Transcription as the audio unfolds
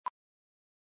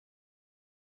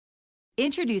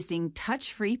Introducing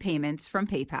touch-free payments from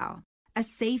PayPal, a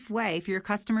safe way for your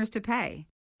customers to pay.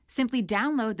 Simply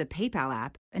download the PayPal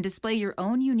app and display your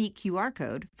own unique QR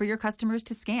code for your customers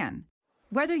to scan.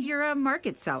 Whether you're a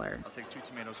market seller, I'll take 2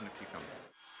 tomatoes and a cucumber.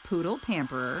 poodle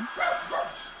pamperer,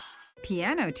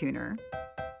 piano tuner,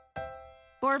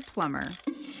 or plumber.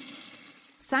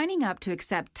 Signing up to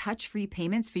accept touch-free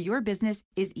payments for your business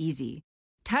is easy.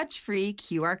 Touch-free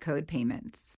QR code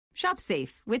payments. Shop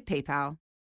safe with PayPal.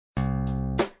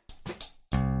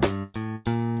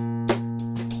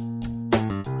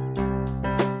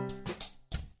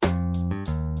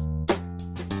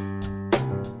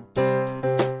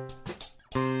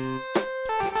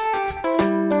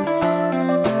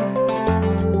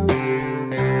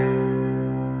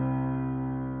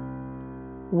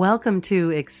 Welcome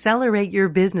to Accelerate Your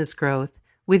Business Growth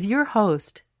with your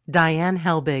host, Diane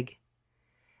Helbig.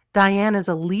 Diane is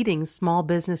a leading small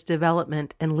business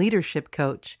development and leadership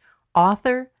coach,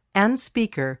 author, and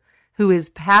speaker who is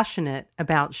passionate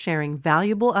about sharing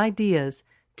valuable ideas,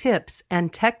 tips,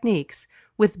 and techniques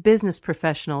with business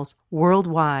professionals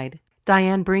worldwide.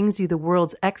 Diane brings you the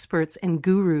world's experts and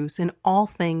gurus in all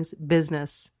things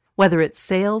business. Whether it's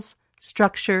sales,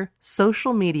 structure,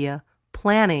 social media,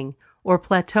 planning, or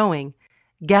plateauing,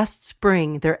 guests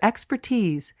bring their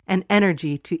expertise and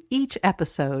energy to each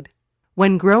episode.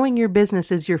 When growing your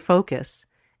business is your focus,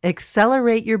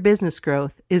 Accelerate Your Business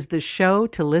Growth is the show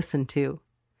to listen to.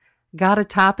 Got a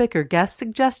topic or guest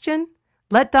suggestion?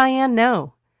 Let Diane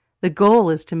know. The goal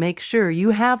is to make sure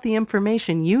you have the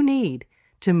information you need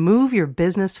to move your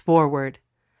business forward.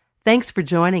 Thanks for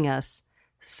joining us.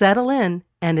 Settle in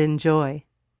and enjoy.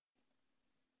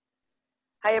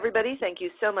 Hi, everybody. Thank you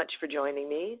so much for joining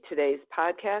me. Today's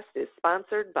podcast is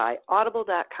sponsored by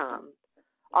Audible.com.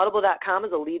 Audible.com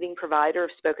is a leading provider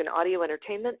of spoken audio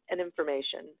entertainment and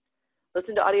information.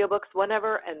 Listen to audiobooks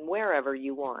whenever and wherever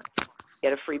you want.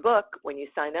 Get a free book when you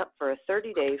sign up for a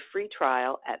 30-day free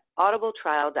trial at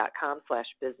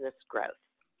audibletrial.com/businessgrowth.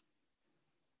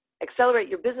 Accelerate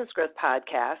Your Business Growth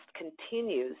podcast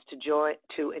continues to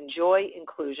enjoy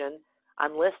inclusion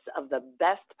on lists of the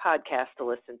best podcasts to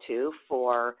listen to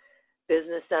for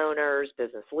business owners,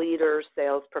 business leaders,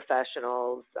 sales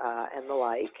professionals, and the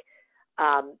like.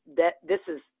 This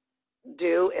is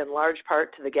due in large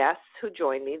part to the guests who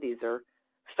join me. These are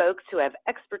folks who have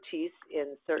expertise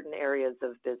in certain areas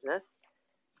of business,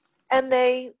 and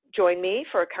they join me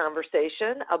for a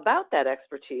conversation about that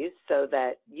expertise so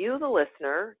that you, the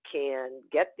listener, can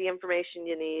get the information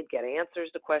you need, get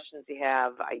answers to questions you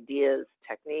have, ideas,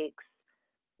 techniques,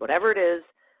 whatever it is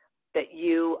that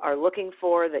you are looking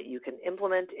for that you can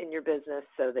implement in your business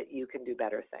so that you can do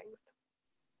better things.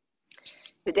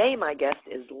 Today, my guest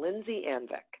is Lindsay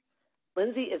Anvik.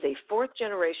 Lindsay is a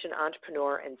fourth-generation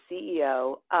entrepreneur and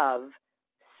CEO of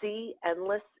See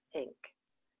Endless, Inc.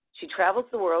 She travels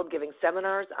the world giving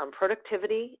seminars on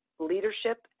productivity,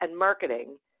 leadership, and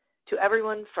marketing to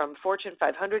everyone from Fortune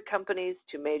 500 companies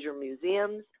to major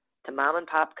museums to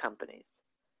mom-and-pop companies.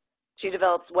 She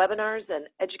develops webinars and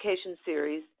education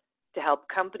series to help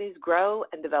companies grow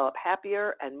and develop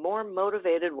happier and more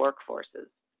motivated workforces.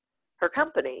 Her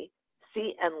company,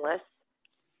 See Endless,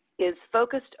 is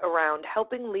focused around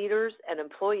helping leaders and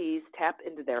employees tap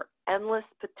into their endless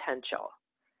potential.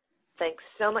 Thanks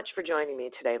so much for joining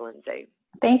me today, Lindsay.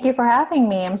 Thank you for having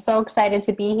me. I'm so excited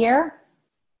to be here.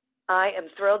 I am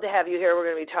thrilled to have you here. We're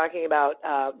going to be talking about,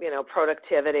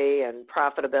 productivity and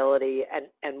profitability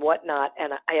and whatnot.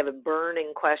 And I have a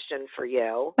burning question for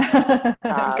you. Good.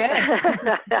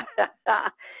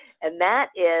 And that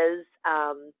is,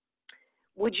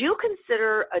 would you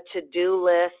consider a to-do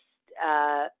list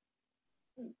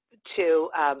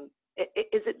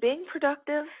is it being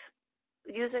productive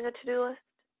using a to-do list?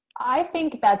 I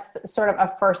think that's sort of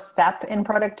a first step in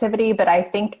productivity, but I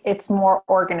think it's more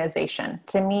organization.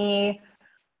 To me,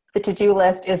 the to-do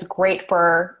list is great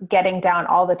for getting down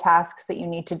all the tasks that you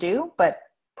need to do, but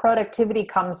productivity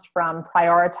comes from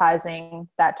prioritizing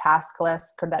that task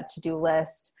list or that to-do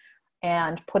list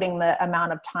and putting the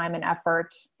amount of time and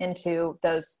effort into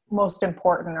those most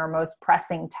important or most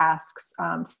pressing tasks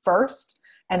first.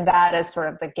 And that is sort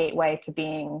of the gateway to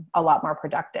being a lot more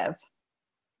productive.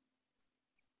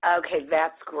 Okay,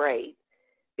 that's great,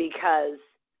 because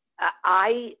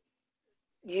I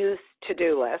use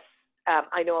to-do lists.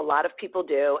 I know a lot of people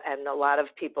do, and a lot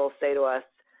of people say to us,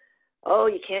 oh,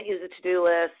 you can't use a to-do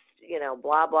list,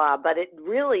 blah, blah. But it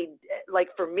really,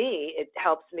 like for me, it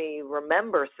helps me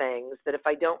remember things that if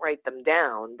I don't write them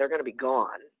down, they're going to be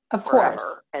gone. Of forever.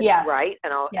 course, And, yes. Right?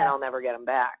 And I'll never get them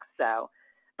back. So,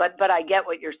 but I get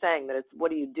what you're saying, that it's what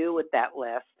do you do with that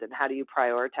list, and how do you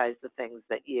prioritize the things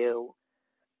that you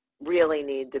really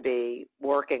need to be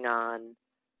working on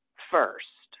first,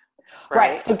 Right.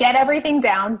 right? So get everything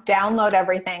down, download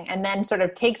everything, and then sort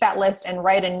of take that list and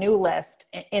write a new list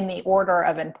in the order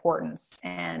of importance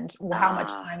and how much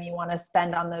time you want to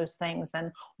spend on those things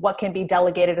and what can be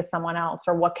delegated to someone else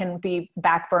or what can be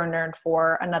backburnered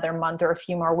for another month or a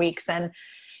few more weeks. And,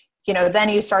 then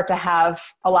you start to have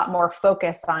a lot more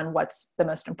focus on what's the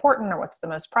most important or what's the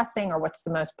most pressing or what's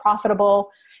the most profitable.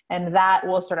 And that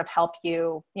will sort of help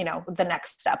you, the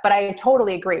next step. But I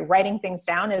totally agree. Writing things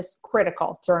down is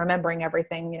critical to remembering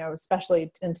everything,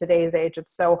 especially in today's age.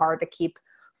 It's so hard to keep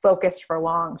focused for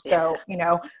long. So,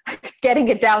 getting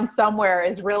it down somewhere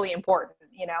is really important,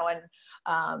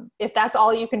 and if that's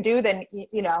all you can do, then,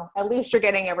 at least you're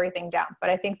getting everything down. But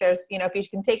I think there's, if you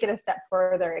can take it a step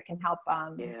further, it can help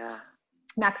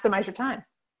maximize your time.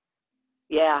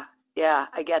 Yeah.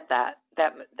 I get that.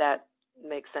 That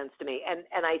makes sense to me.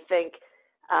 And I think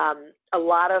a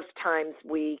lot of times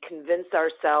we convince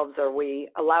ourselves or we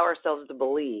allow ourselves to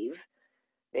believe,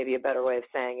 maybe a better way of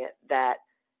saying it, that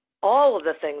all of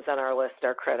the things on our list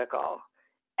are critical.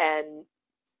 And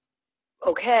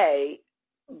okay,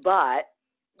 but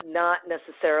not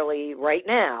necessarily right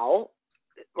now,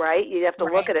 right? You have to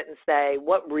look at it and say,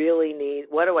 what do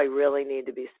I really need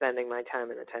to be spending my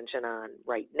time and attention on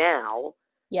right now?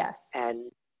 Yes.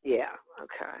 And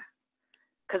okay.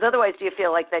 Because otherwise, do you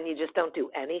feel like then you just don't do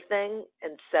anything,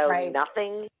 and so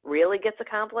nothing really gets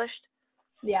accomplished?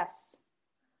 Yes.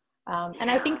 And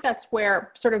I think that's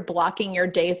where sort of blocking your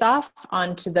days off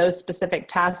onto those specific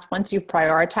tasks, once you've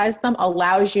prioritized them,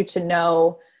 allows you to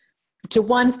know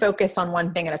to focus on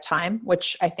one thing at a time,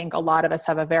 which I think a lot of us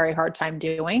have a very hard time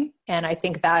doing. And I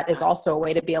think that is also a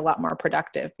way to be a lot more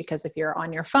productive, because if you're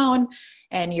on your phone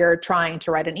and you're trying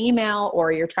to write an email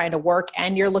or you're trying to work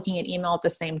and you're looking at email at the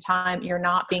same time, you're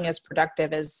not being as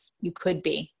productive as you could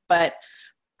be. But,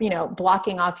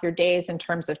 blocking off your days in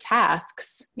terms of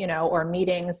tasks, or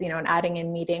meetings, and adding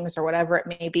in meetings or whatever it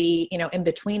may be, in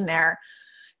between there,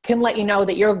 can let you know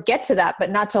that you'll get to that, but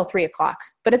not till 3:00,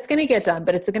 but it's going to get done,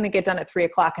 but it's going to get done at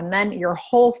 3:00. And then your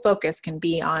whole focus can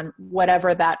be on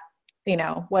whatever that,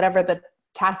 whatever the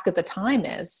task at the time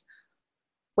is,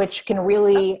 which can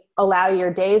really allow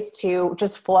your days to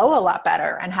just flow a lot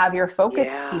better and have your focus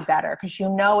be better, because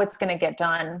it's going to get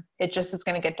done. It just is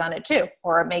going to get done at 2:00,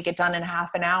 or it may get done in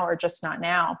half an hour, just not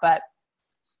now, but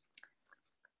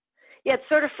it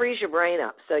sort of frees your brain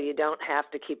up so you don't have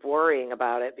to keep worrying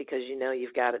about it because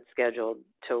you've got it scheduled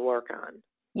to work on.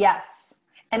 Yes.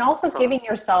 And also giving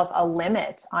yourself a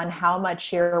limit on how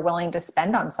much you're willing to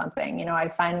spend on something. I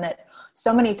find that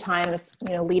so many times,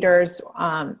 leaders,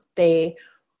 they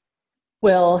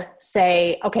will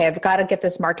say, okay, I've got to get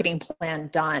this marketing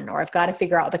plan done, or I've got to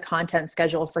figure out the content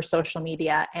schedule for social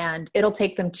media, and it'll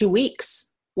take them 2 weeks.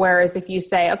 Whereas if you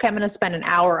say, okay, I'm going to spend an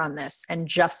hour on this and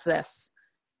just this,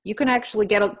 you can actually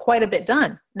get quite a bit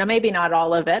done. Now, maybe not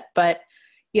all of it, but,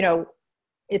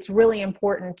 it's really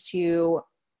important to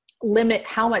limit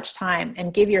how much time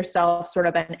and give yourself sort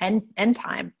of an end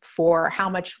time for how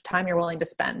much time you're willing to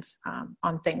spend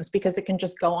on things, because it can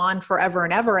just go on forever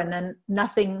and ever, and then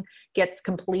nothing gets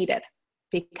completed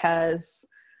because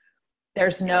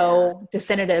there's no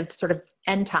definitive sort of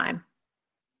end time,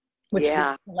 which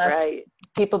leads to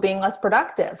people being less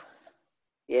productive.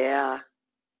 Yeah.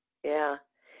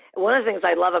 One of the things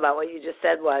I love about what you just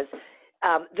said was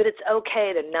that it's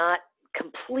okay to not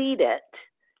complete it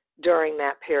during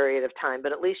that period of time,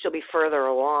 but at least you'll be further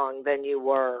along than you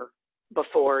were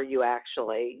before you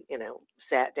actually,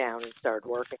 sat down and started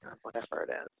working on whatever it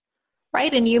is.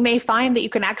 Right. And you may find that you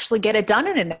can actually get it done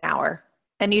in an hour,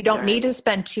 and you don't need to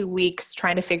spend 2 weeks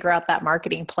trying to figure out that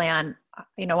marketing plan.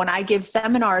 When I give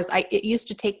seminars, it used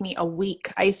to take me a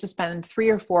week. I used to spend 3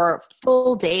 or 4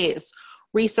 full days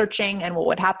researching. And what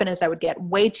would happen is I would get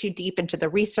way too deep into the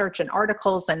research and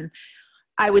articles, and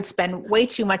I would spend way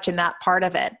too much in that part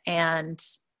of it. And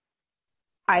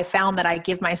I found that I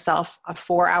give myself a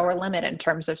 4-hour limit in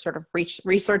terms of sort of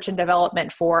research and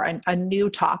development for a new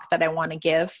talk that I want to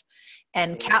give,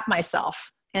 and cap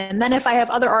myself. And then if I have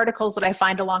other articles that I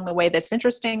find along the way that's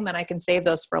interesting, then I can save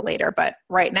those for later. But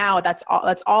right now, that's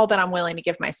all that I'm willing to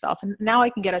give myself. And now I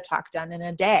can get a talk done in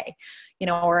a day,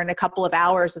 or in a couple of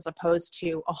hours, as opposed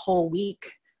to a whole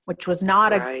week, which was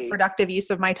not a productive use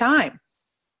of my time.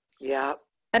 Yeah.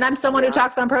 And I'm someone who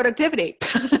talks on productivity.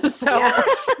 So,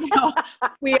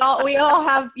 we all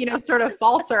have, sort of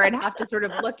falter and have to sort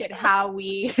of look at how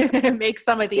we make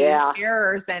some of these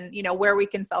errors and, where we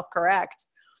can self-correct.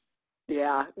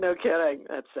 Yeah, no kidding.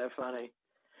 That's so funny.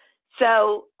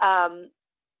 So,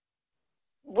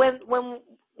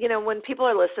 when people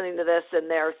are listening to this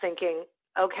and they're thinking,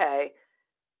 okay,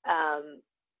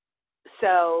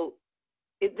 So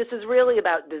this is really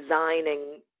about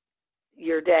designing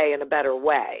your day in a better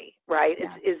way, right?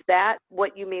 Yes. Is that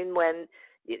what you mean when,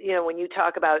 when you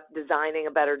talk about designing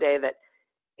a better day, that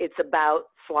it's about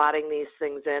slotting these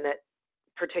things in at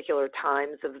particular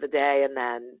times of the day and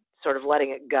then sort of letting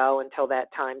it go until that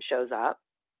time shows up?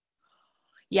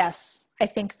 Yes, I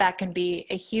think that can be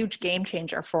a huge game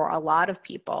changer for a lot of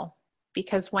people,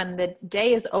 because when the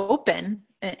day is open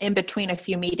in between a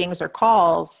few meetings or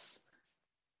calls,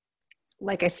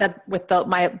 like I said, with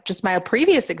my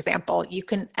previous example, you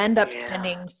can end up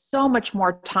spending so much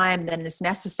more time than is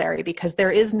necessary because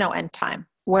there is no end time.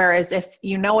 Whereas if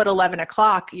at 11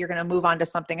 o'clock, you're going to move on to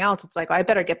something else, it's like, I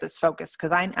better get this focused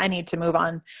because I need to move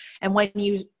on. And when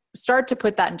you start to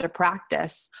put that into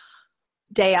practice,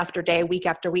 day after day, week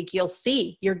after week, you'll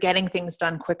see you're getting things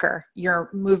done quicker. You're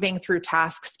moving through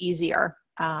tasks easier.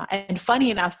 And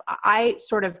funny enough, I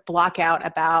sort of block out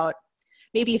about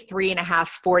maybe 3.5,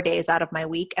 4 days out of my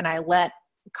week. And I let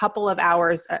a couple of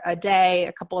hours a day,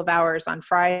 a couple of hours on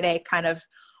Friday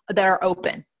they're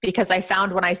open, because I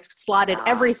found when I slotted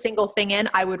every single thing in,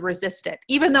 I would resist it.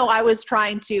 Even though I was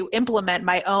trying to implement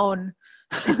my own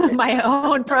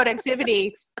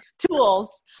productivity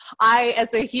tools, I,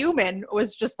 as a human,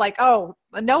 was just like, oh,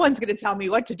 no one's going to tell me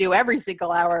what to do every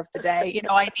single hour of the day.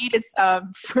 I needed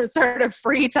some sort of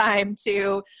free time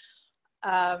to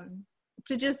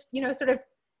just,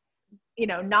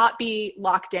 not be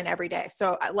locked in every day.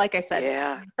 So like I said,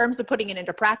 in terms of putting it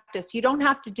into practice, you don't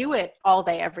have to do it all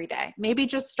day, every day. Maybe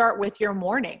just start with your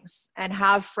mornings and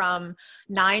have from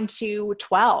 9 to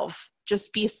 12,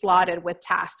 just be slotted with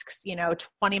tasks,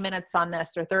 20 minutes on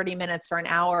this or 30 minutes or an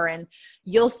hour, and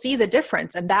you'll see the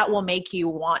difference. And that will make you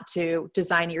want to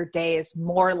design your days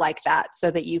more like that so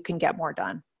that you can get more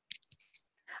done.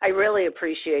 I really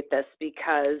appreciate this,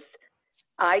 because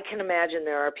I can imagine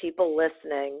there are people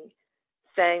listening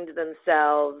saying to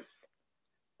themselves,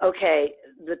 okay,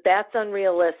 that's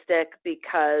unrealistic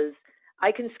because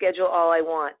I can schedule all I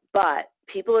want, but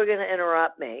people are going to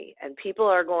interrupt me and people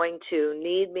are going to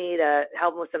need me to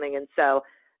help them with something. And so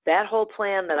that whole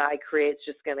plan that I create is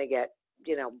just going to get,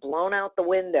 blown out the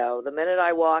window the minute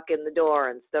I walk in the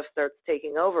door and stuff starts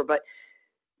taking over. But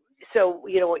so,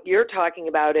 what you're talking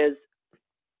about is,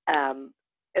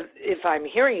 if I'm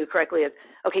hearing you correctly, is,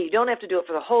 okay, you don't have to do it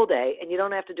for the whole day and you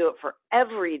don't have to do it for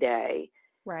every day.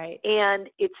 Right. And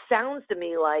it sounds to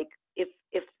me like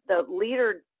if the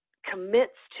leader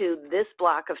commits to this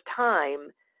block of time,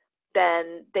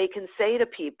 then they can say to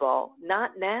people,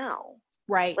 not now.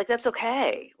 Right. Like, that's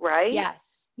okay, right?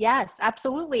 Yes,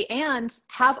 absolutely. And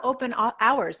have open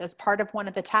hours as part of one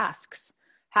of the tasks.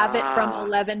 Have it from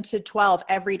 11 to 12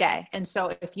 every day. And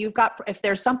so if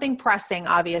there's something pressing,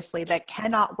 obviously, that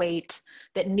cannot wait,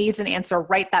 that needs an answer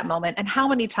right that moment. And how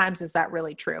many times is that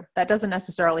really true? That doesn't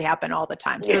necessarily happen all the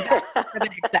time. So that's sort of an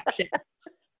exception.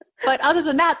 But other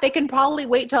than that, they can probably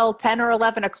wait till 10 or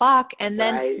 11 o'clock and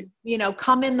then,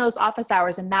 come in those office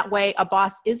hours. And that way a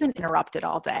boss isn't interrupted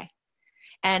all day.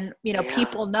 And,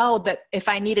 people know that if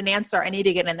I need an answer, I need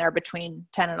to get in there between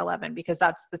 10 and 11, because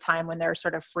that's the time when they're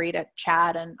sort of free to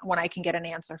chat and when I can get an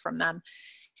answer from them.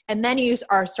 And then you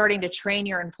are starting to train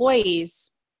your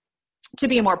employees to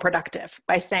be more productive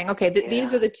by saying, okay,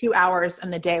 these are the 2 hours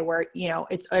in the day where,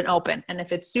 it's an open. And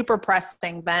if it's super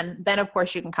pressing, then of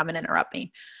course you can come and interrupt me.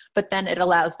 But then it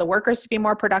allows the workers to be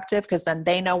more productive, because then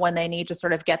they know when they need to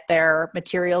sort of get their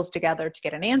materials together to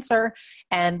get an answer.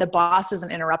 And the boss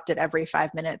isn't interrupted every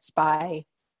 5 minutes by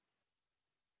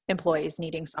employees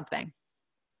needing something.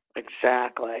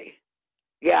 Exactly.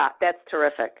 Yeah, that's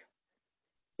terrific.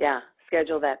 Yeah,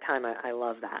 schedule that time. I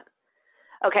love that.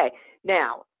 Okay,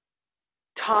 now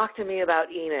talk to me about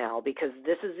email, because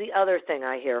this is the other thing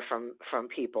I hear from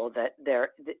people, that the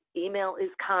email is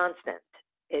constant.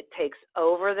 It takes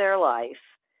over their life,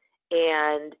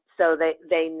 and so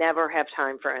they never have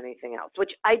time for anything else,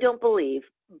 which I don't believe,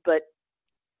 but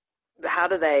how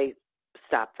do they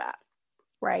stop that?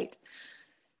 Right.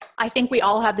 I think we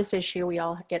all have this issue. We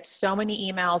all get so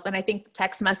many emails, and I think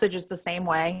text message is the same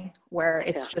way, where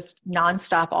it's just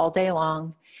nonstop all day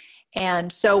long.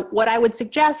 And so what I would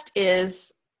suggest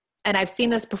is, and I've seen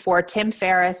this before, Tim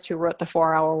Ferriss, who wrote the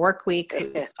 4-Hour Workweek,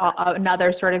 who's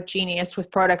another sort of genius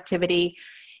with productivity,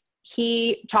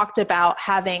 he talked about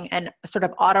having an sort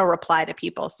of auto reply to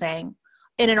people saying,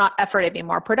 in an effort to be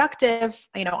more productive,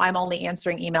 I'm only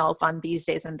answering emails on these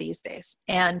days and these days.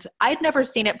 And I'd never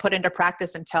seen it put into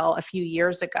practice until a few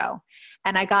years ago.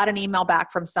 And I got an email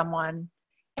back from someone,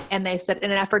 and they said, in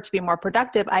an effort to be more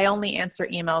productive, I only answer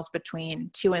emails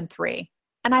between 2 and 3.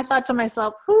 And I thought to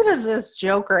myself, who does this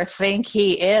joker think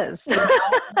he is?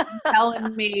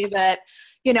 Telling me that,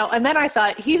 and then I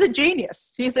thought, he's a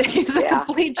genius. He's a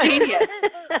complete genius.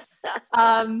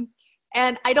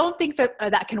 And I don't think that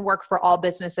that can work for all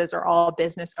businesses or all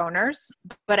business owners,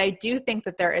 but I do think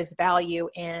that there is value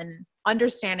in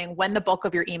understanding when the bulk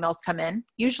of your emails come in.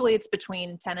 Usually it's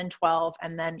between 10 and 12,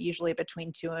 and then usually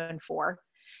between 2 and 4.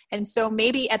 And so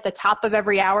maybe at the top of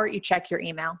every hour, you check your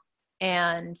email.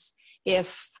 And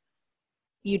if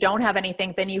you don't have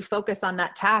anything, then you focus on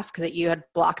that task that you had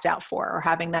blocked out for, or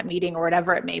having that meeting or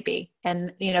whatever it may be.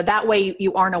 And, that way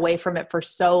you aren't away from it for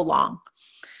so long.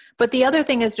 But the other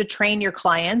thing is to train your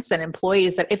clients and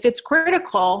employees that if it's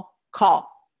critical, call.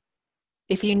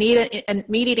 If you need an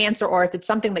immediate answer, or if it's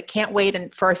something that can't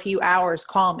wait for a few hours,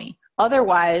 call me.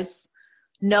 Otherwise,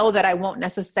 know that I won't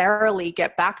necessarily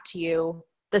get back to you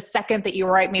the second that you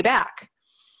write me back,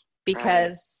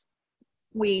 because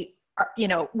we are,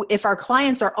 if our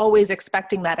clients are always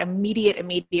expecting that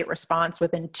immediate response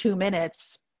within 2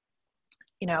 minutes,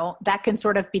 that can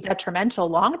sort of be detrimental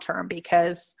long-term,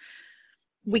 because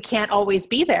we can't always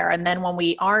be there. And then when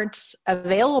we aren't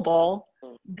available,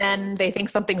 then they think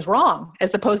something's wrong,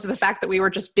 as opposed to the fact that we were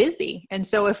just busy. And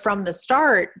so if from the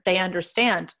start they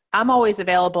understand, I'm always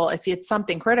available. If it's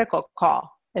something critical,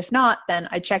 call. If not, then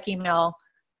I check email,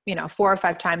 4 or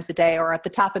 5 times a day, or at the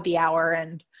top of the hour.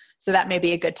 And so that may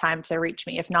be a good time to reach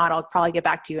me. If not, I'll probably get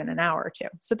back to you in an hour or 2.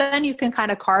 So then you can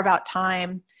kind of carve out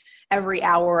time every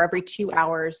hour, every 2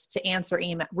 hours to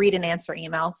read and answer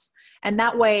emails. And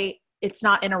that way it's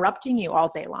not interrupting you all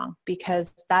day long,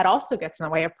 because that also gets in the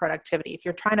way of productivity. If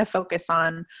you're trying to focus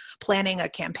on planning a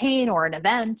campaign or an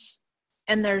event,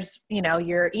 and there's,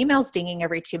 your email's dinging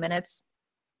every 2 minutes,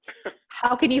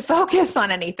 how can you focus on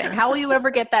anything? How will you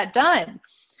ever get that done?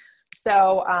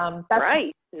 So that's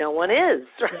right. No one is,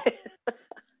 right?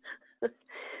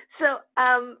 So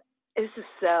this is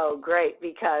so great,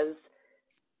 because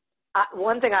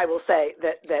one thing I will say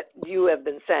that you have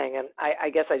been saying, and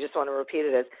I guess I just want to repeat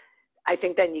it, is I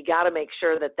think then you got to make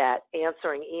sure that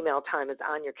answering email time is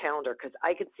on your calendar, because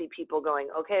I could see people going,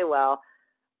 okay, well,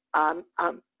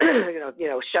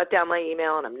 shut down my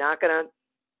email and I'm not going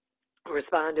to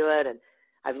respond to it. And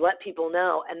I've let people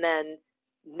know, and then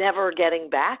never getting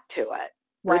back to it,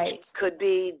 right, which could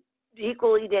be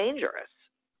equally dangerous.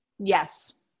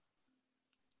 Yes.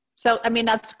 So,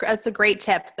 that's a great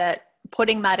tip, that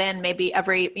putting that in maybe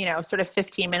every, sort of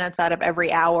 15 minutes out of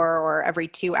every hour or every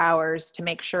 2 hours, to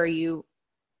make sure you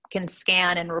can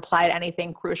scan and reply to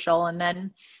anything crucial. And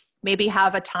then maybe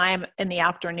have a time in the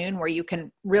afternoon where you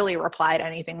can really reply to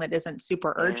anything that isn't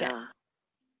super urgent.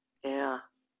 Yeah.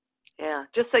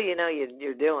 Just so you know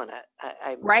you're doing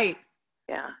it. Right.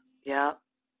 Yeah.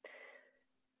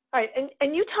 All right.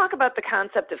 And you talk about the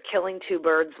concept of killing 2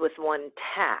 birds with one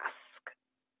task.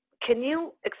 Can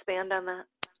you expand on that,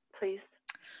 please?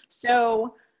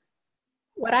 So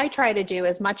what I try to do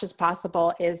as much as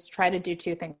possible is try to do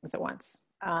 2 things at once.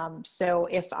 So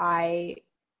if I,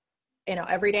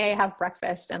 every day I have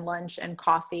breakfast and lunch and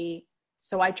coffee.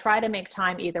 So I try to make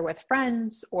time either with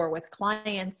friends or with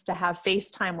clients to have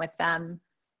FaceTime with them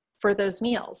for those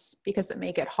meals, because it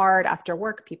make it hard after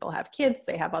work. People have kids,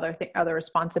 they have other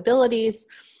responsibilities,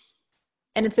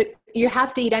 and you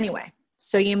have to eat anyway.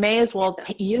 So you may as well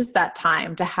use that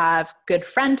time to have good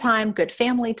friend time, good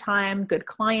family time, good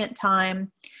client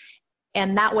time.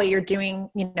 And that way you're doing,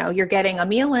 you're getting a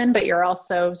meal in, but you're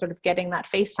also sort of getting that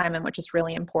FaceTime in, which is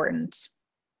really important.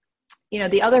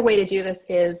 The other way to do this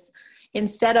is,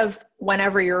 instead of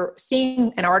whenever you're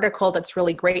seeing an article that's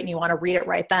really great and you want to read it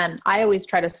right then, I always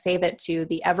try to save it to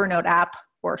the Evernote app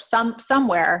or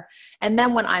somewhere. And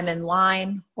then when I'm in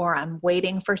line or I'm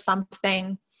waiting for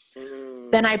something,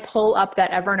 then I pull up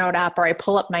that Evernote app, or I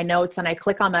pull up my notes and I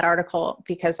click on that article,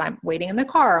 because I'm waiting in the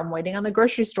car, I'm waiting on the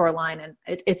grocery store line. And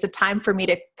it's a time for me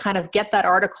to kind of get that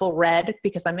article read,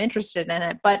 because I'm interested in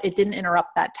it, but it didn't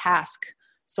interrupt that task.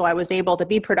 So I was able to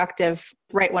be productive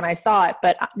right when I saw it,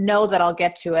 but know that I'll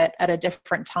get to it at a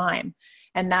different time.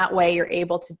 And that way you're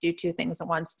able to do 2 things at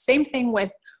once. Same thing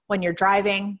with when you're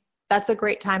driving. That's a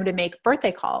great time to make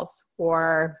birthday calls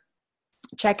or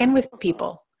check in with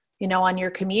people, on your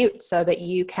commute, so that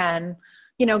you can,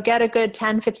 get a good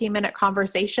 10, 15-minute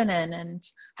conversation in and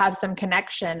have some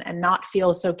connection, and not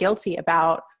feel so guilty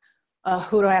about,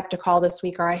 who do I have to call this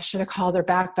week? Or I should have called her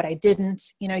back, but I didn't.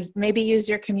 Maybe use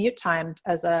your commute time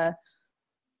as a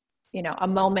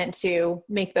moment to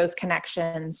make those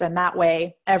connections. And that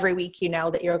way, every week,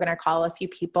 that you're going to call a few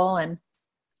people and,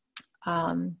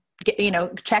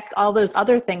 check all those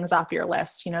other things off your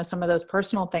list, some of those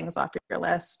personal things off your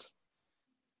list.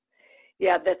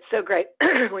 Yeah, that's so great.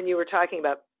 When you were talking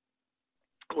about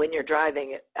when you're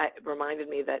driving, it reminded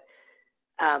me that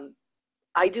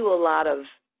I do a lot of,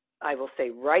 I will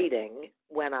say, writing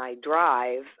when I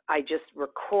drive. I just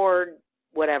record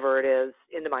whatever it is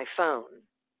into my phone.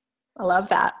 I love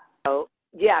that. So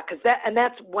yeah, because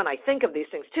that's when I think of these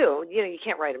things too. You know, you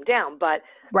can't write them down, but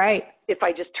Right. if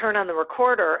I just turn on the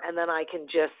recorder and then I can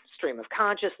just stream of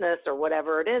consciousness or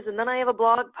whatever it is, and then I have a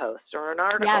blog post or an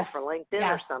article for LinkedIn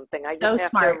or something. I just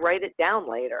have to write it down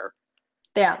later.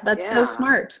 Yeah, that's so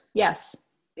smart. Yes.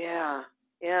 Yeah,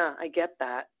 I get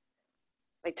that.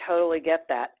 I totally get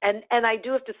that. And I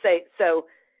do have to say, so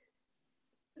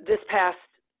this past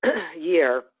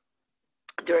year,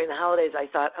 during the holidays, I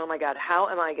thought, oh my God, how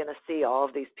am I going to see all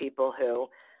of these people who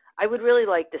I would really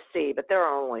like to see, but there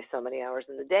are only so many hours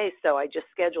in the day. So I just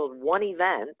scheduled one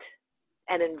event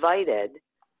and invited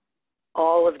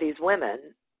all of these women.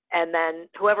 And then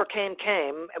whoever came,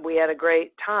 and we had a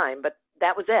great time, but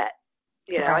that was it.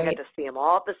 You know, I got to see them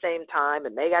all at the same time,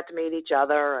 and they got to meet each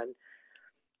other. And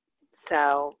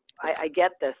so I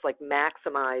get this, like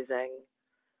maximizing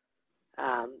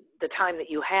the time that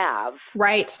you have.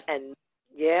 Right. And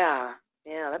yeah,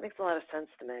 that makes a lot of sense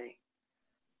to me.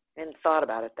 I hadn't thought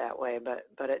about it that way,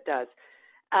 but it does.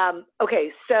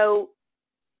 Okay, so,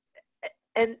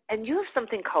 and you have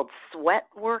something called sweat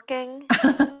working.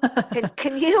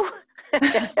 Can you?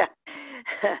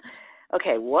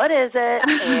 Okay, what is it?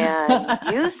 And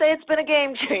you say it's been a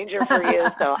game changer for you,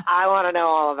 so I want to know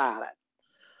all about it.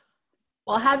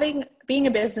 Well, being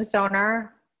a business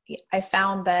owner, I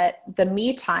found that the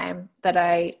me time that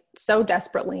I so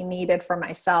desperately needed for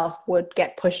myself would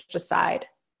get pushed aside,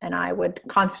 and I would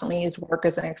constantly use work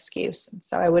as an excuse. And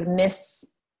so I would miss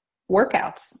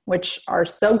workouts, which are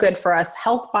so good for us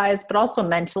health-wise, but also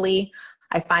mentally.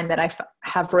 I find that I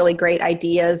have really great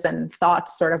ideas and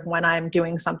thoughts sort of when I'm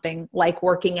doing something like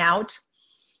working out.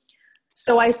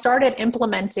 So I started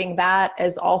implementing that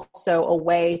as also a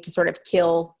way to sort of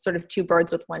kill sort of two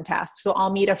birds with one task. So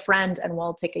I'll meet a friend and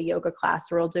we'll take a yoga class,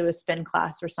 or we'll do a spin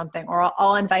class or something, or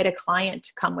I'll invite a client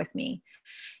to come with me.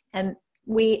 And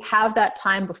we have that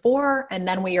time before, and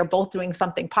then we are both doing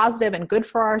something positive and good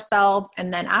for ourselves.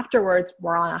 And then afterwards,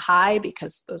 we're on a high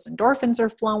because those endorphins are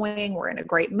flowing. We're in a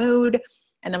great mood.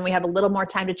 And then we have a little more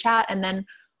time to chat. And then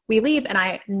we leave, and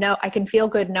I know I can feel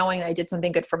good knowing that I did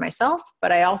something good for myself,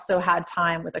 but I also had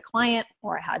time with a client,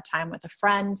 or I had time with a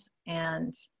friend.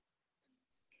 And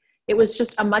it was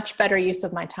just a much better use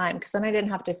of my time, because then I didn't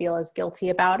have to feel as guilty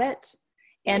about it.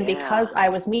 And because I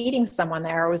was meeting someone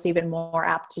there, I was even more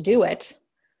apt to do it,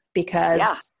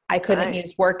 because I couldn't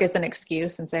use work as an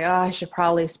excuse and say, oh, I should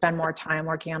probably spend more time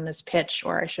working on this pitch,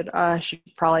 or I should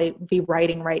probably be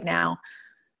writing right now.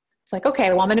 It's like, okay,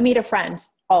 well, I'm going to meet a friend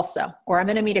also, or I'm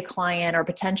going to meet a client or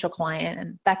potential client.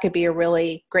 And that could be a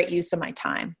really great use of my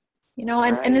time, you know,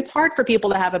 and it's hard for people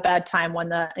to have a bad time when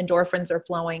the endorphins are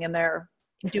flowing and they're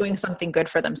doing something good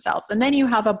for themselves. And then you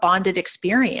have a bonded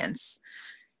experience,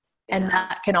 and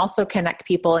that can also connect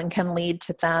people and can lead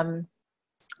to them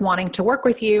wanting to work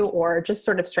with you, or just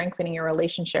sort of strengthening your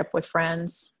relationship with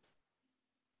friends.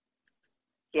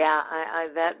 Yeah,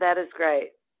 that is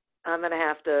great. I'm going to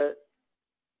have to,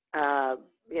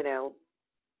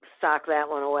 sock that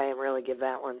one away and really give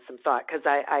that one some thought, because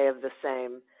I have the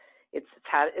same. It's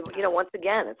how, once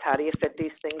again, it's how do you fit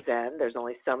these things in? There's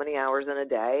only so many hours in a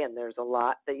day, and there's a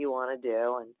lot that you want to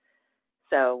do. And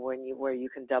so where you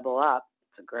can double up,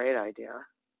 it's a great idea.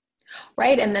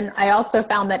 Right. And then I also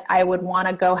found that I would want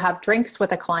to go have drinks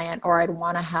with a client, or I'd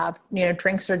want to have,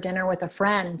 drinks or dinner with a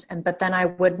friend. But then I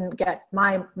wouldn't get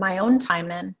my own time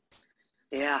in.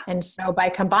 Yeah. And so by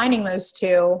combining those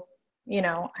two,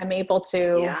 I'm able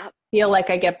to feel like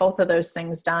I get both of those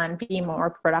things done, be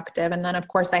more productive. And then of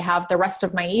course I have the rest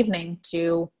of my evening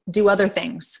to do other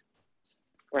things.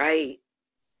 Right.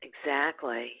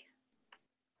 Exactly.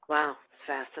 Wow. It's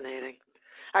fascinating.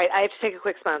 All right, I have to take a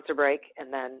quick sponsor break,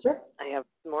 and then I have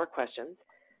more questions.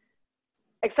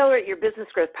 Accelerate Your Business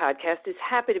Growth podcast is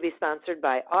happy to be sponsored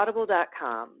by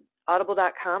Audible.com.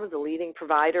 Audible.com is a leading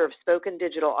provider of spoken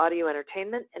digital audio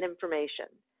entertainment and information.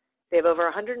 They have over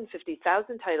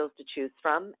 150,000 titles to choose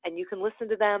from, and you can listen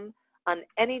to them on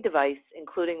any device,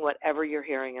 including whatever you're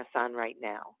hearing us on right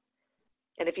now.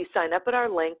 And if you sign up at our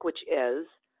link, which is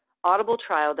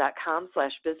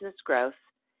audibletrial.com/businessgrowth,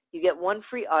 you get one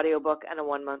free audiobook and a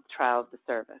 1-month trial of the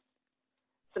service.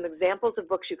 Some examples of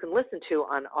books you can listen to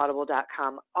on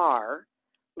audible.com are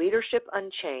Leadership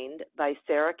Unchained by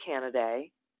Sarah Canaday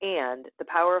and The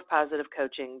Power of Positive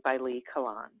Coaching by Lee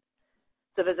Kalan.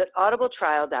 So visit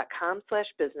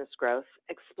audibletrial.com/businessgrowth,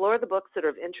 explore the books that are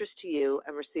of interest to you,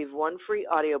 and receive one free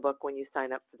audiobook when you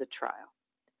sign up for the trial.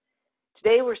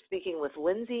 Today we're speaking with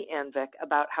Lindsay Anvik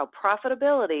about how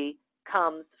profitability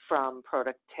comes from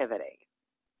productivity.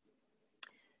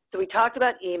 So we talked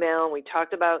about email, and we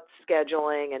talked about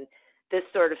scheduling and this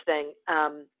sort of thing.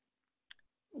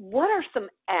 What are some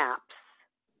apps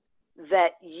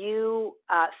that you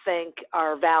think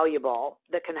are valuable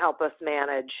that can help us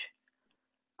manage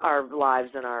our lives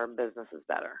and our businesses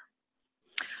better?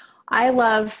 I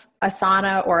love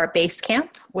Asana or a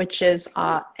Basecamp, which is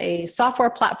a software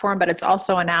platform, but it's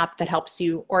also an app that helps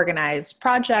you organize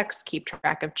projects, keep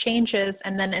track of changes.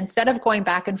 And then instead of going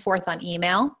back and forth on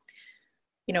email,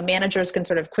 managers can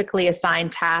sort of quickly assign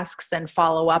tasks and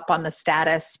follow up on the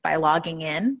status by logging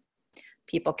in.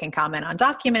 People can comment on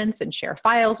documents and share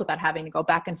files without having to go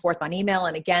back and forth on email.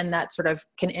 And again, that sort of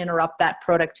can interrupt that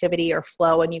productivity or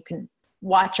flow, and you can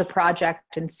watch a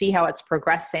project and see how it's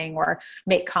progressing or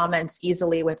make comments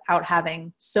easily without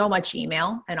having so much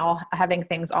email and having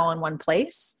things all in one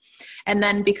place. And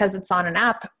then because it's on an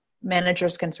app,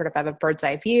 managers can sort of have a bird's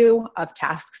eye view of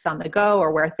tasks on the go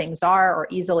or where things are, or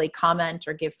easily comment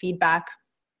or give feedback.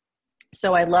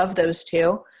 So I love those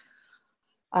two.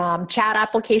 Chat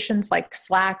applications like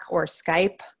Slack or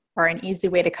Skype are an easy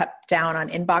way to cut down on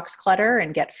inbox clutter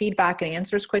and get feedback and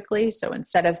answers quickly. So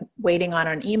instead of waiting on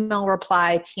an email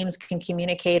reply, teams can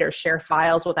communicate or share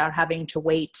files without having to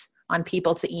wait on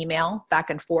people to email back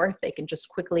and forth. They can just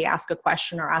quickly ask a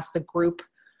question or ask the group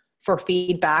for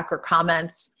feedback or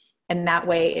comments. And that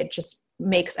way it just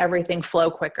makes everything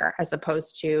flow quicker, as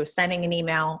opposed to sending an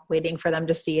email, waiting for them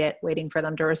to see it, waiting for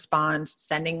them to respond,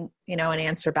 sending, an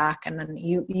answer back, and then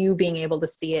you being able to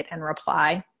see it and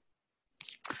reply.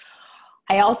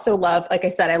 I also love, like I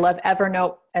said, I love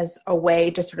Evernote as a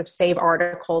way to sort of save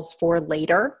articles for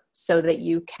later so that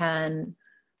you can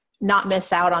not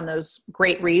miss out on those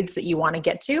great reads that you want to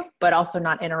get to, but also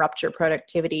not interrupt your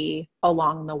productivity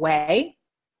along the way.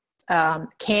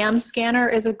 Cam Scanner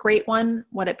is a great one.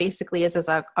 What it basically is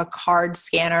a card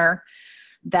scanner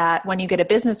that when you get a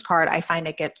business card, I find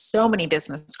I get so many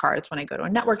business cards when I go to a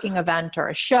networking event or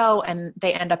a show, and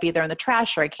they end up either in the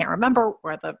trash, or I can't remember,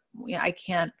 or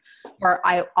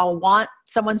I'll want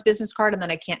someone's business card and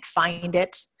then I can't find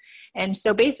it. And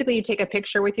so basically you take a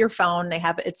picture with your phone.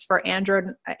 It's for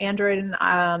Android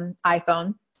and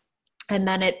iPhone. And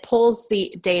then it pulls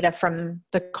the data from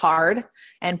the card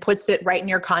and puts it right in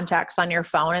your contacts on your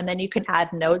phone. And then you can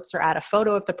add notes or add a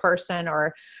photo of the person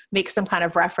or make some kind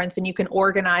of reference, and you can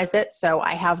organize it. So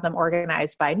I have them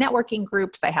organized by networking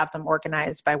groups. I have them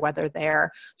organized by whether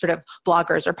they're sort of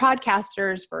bloggers or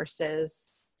podcasters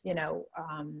versus,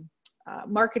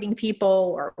 marketing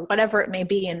people or whatever it may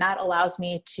be. And that allows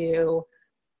me to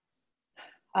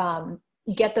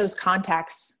get those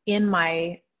contacts in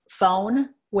my phone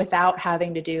without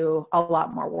having to do a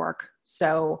lot more work.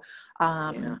 So,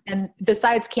 and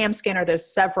besides Cam Scanner,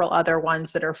 there's several other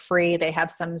ones that are free. They have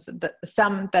some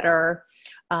that are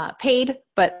paid,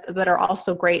 but that are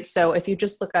also great. So if you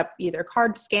just look up either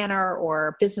card scanner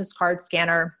or business card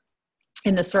scanner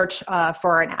in the search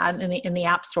for an ad in the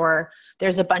App Store,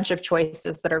 there's a bunch of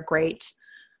choices that are great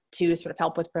to sort of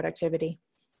help with productivity.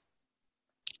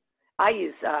 I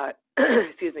use,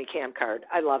 Camcard.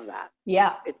 I love that.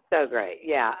 Yeah. It's so great.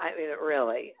 Yeah. I mean, it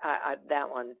really, that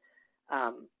one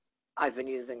I've been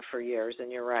using for years,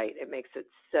 and you're right. It makes it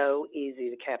so easy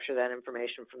to capture that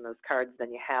information from those cards.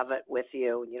 Then you have it with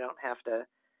you, and you don't have to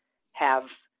have,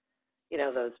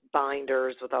 those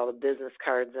binders with all the business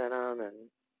cards in them, and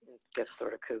it gets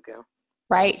sort of cuckoo.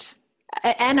 Right.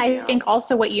 And I think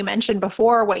also what you mentioned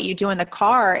before, what you do in the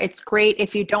car, it's great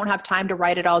if you don't have time to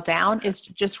write it all down, is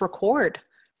to just record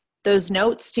those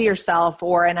notes to yourself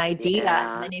or an idea,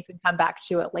 and then you can come back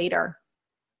to it later.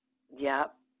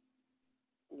 Yep,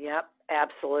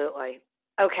 absolutely.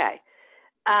 Okay.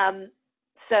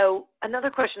 So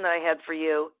another question that I had for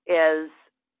you is,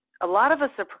 a lot of us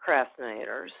are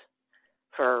procrastinators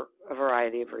for a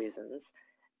variety of reasons.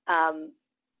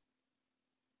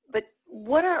 But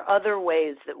what are other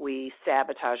ways that we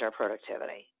sabotage our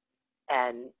productivity?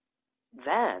 And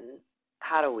then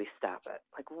how do we stop it?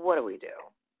 Like, what do we do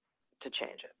to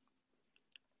change it?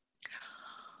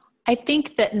 I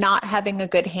think that not having a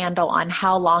good handle on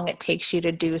how long it takes you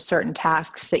to do certain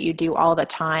tasks that you do all the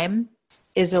time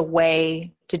is a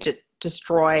way to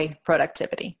destroy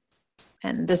productivity.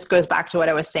 And this goes back to what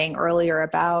I was saying earlier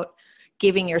about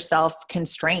giving yourself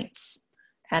constraints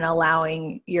and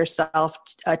allowing yourself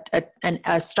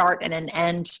a start and an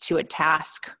end to a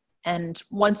task. And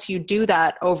once you do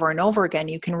that over and over again,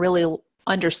 you can really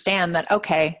understand that,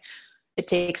 okay, it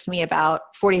takes me about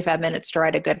 45 minutes to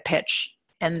write a good pitch.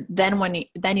 And then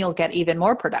then you'll get even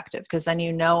more productive, because then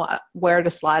you know where to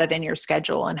slot it in your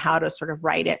schedule and how to sort of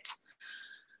write it.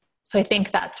 So I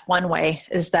think that's one way,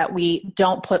 is that we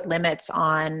don't put limits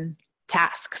on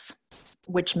tasks,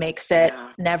 which makes it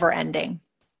never ending.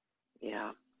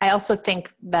 Yeah. I also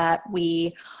think that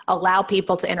we allow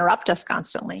people to interrupt us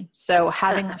constantly. So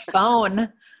having the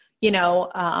phone,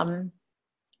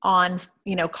 on,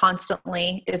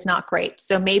 constantly is not great.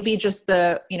 So maybe just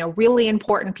the, really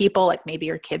important people, like maybe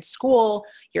your kid's school,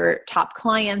 your top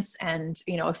clients, and,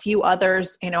 a few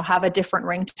others, have a different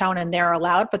ringtone and they're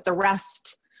allowed, but the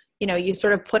rest, you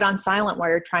sort of put on silent while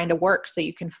you're trying to work so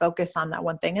you can focus on that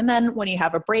one thing. And then when you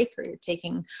have a break or you're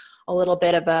taking a little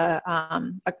bit of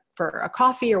for a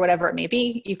coffee or whatever it may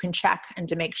be, you can check and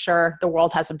to make sure the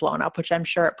world hasn't blown up, which I'm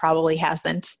sure it probably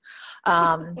hasn't.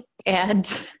 So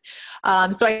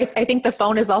I think the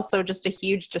phone is also just a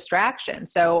huge distraction.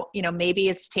 So, maybe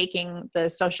it's taking the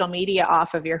social media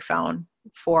off of your phone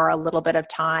for a little bit of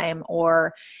time,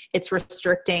 or it's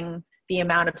restricting the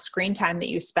amount of screen time that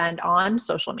you spend on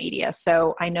social media.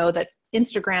 So I know that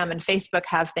Instagram and Facebook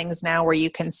have things now where you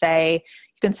can set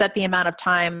the amount of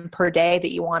time per day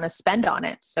that you want to spend on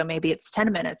it. So maybe it's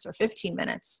 10 minutes or 15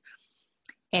 minutes.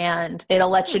 And it'll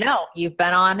let you know you've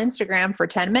been on Instagram for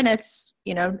 10 minutes,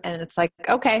 and it's like,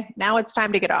 okay, now it's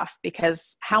time to get off,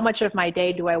 because how much of my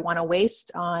day do I want to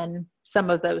waste on some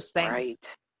of those things? Right.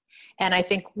 And I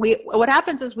think what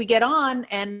happens is we get on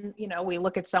and, we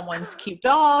look at someone's cute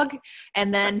dog,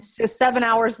 and then 7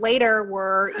 hours later,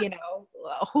 we're,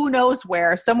 who knows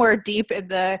where, somewhere deep in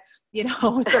the,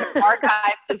 sort of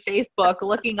archives of Facebook,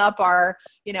 looking up our,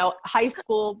 high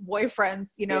school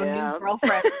boyfriends, new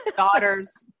girlfriends,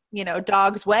 daughters,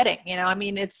 dog's wedding,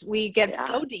 we get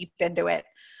so deep into it.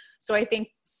 So I think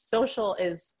social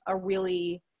is a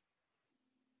really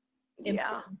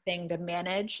important thing to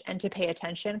manage and to pay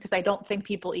attention, because I don't think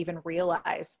people even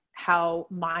realize how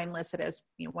mindless it is.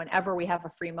 Whenever we have a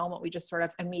free moment, we just sort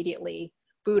of immediately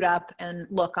boot up and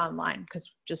look online, because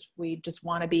we just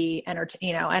want to be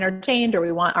entertained, or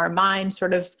we want our mind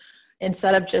sort of,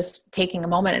 instead of just taking a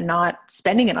moment and not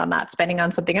spending it on that, spending on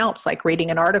something else, like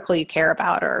reading an article you care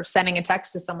about, or sending a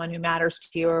text to someone who matters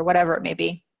to you, or whatever it may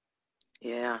be.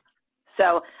 Yeah.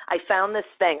 So I found this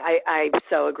thing. I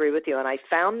so agree with you. And I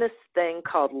found this thing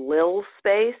called Lil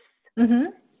Space. Mm-hmm.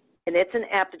 And it's an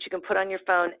app that you can put on your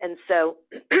phone. And so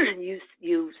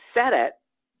you set it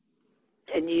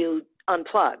and you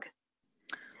unplug.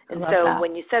 And so that.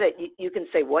 when you set it, you can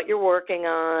say what you're working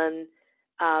on.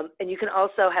 And you can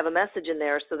also have a message in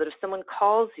there so that if someone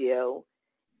calls you,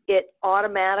 it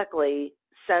automatically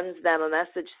sends them a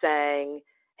message saying,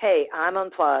 hey, I'm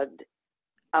unplugged.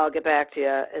 I'll get back to you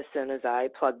as soon as I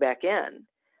plug back in.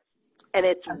 And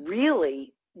it's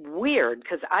really weird,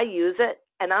 because I use it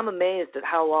and I'm amazed at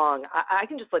how long I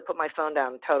can just put my phone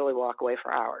down and totally walk away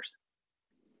for hours.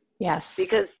 Yes.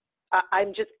 Because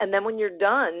and then when you're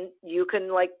done, you can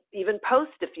even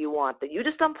post if you want that you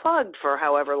just unplugged for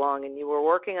however long and you were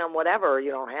working on whatever.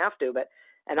 You don't have to,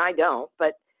 and I don't,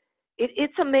 but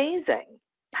it's amazing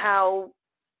how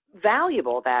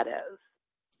valuable that is.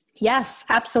 Yes,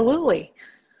 absolutely.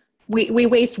 We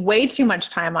waste way too much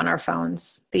time on our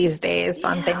phones these days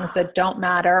on things that don't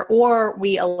matter, or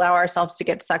we allow ourselves to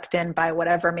get sucked in by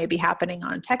whatever may be happening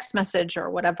on text message or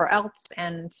whatever else.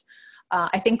 And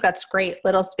I think that's great.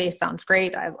 Little Space sounds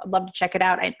great. I'd love to check it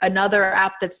out. Another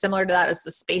app that's similar to that is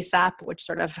the Space app, which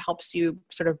sort of helps you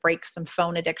sort of break some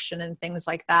phone addiction and things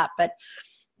like that. But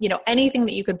anything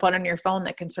that you can put on your phone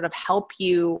that can sort of help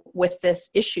you with this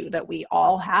issue that we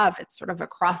all have, it's sort of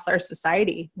across our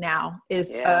society now,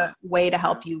 is a way to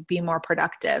help you be more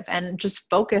productive and just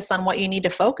focus on what you need to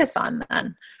focus on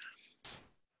then.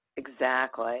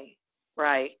 Exactly.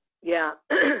 Right. Yeah.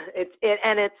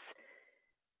 It's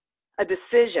a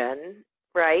decision,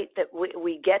 right, that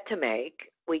we get to make,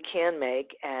 we can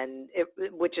make, and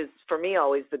which is for me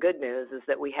always the good news, is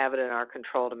that we have it in our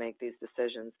control to make these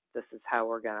decisions. This is how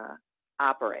we're going to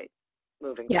operate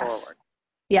moving forward.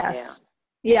 Yes.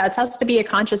 Yeah, it has to be a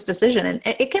conscious decision, and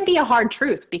it can be a hard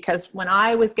truth, because when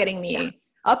I was getting the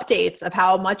updates of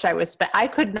how much I was I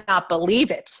could not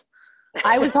believe it.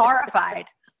 I was horrified.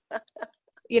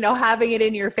 Having it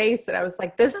in your face, and I was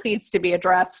like, this needs to be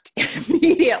addressed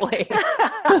immediately.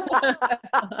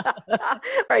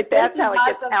 Right. That's how it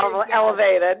gets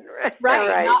elevated.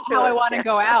 Right. Not how I want to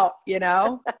go out,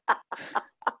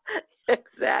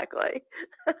 Exactly.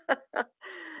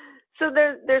 So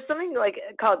there's something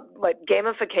called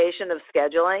gamification of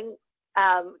scheduling.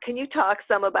 Can you talk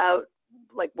some about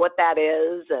what that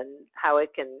is and how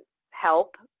it can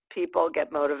help people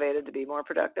get motivated to be more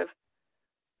productive?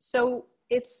 So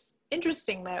it's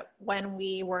interesting that when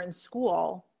we were in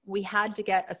school, we had to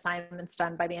get assignments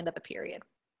done by the end of the period,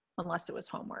 unless it was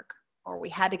homework, or we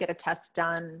had to get a test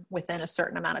done within a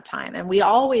certain amount of time. And we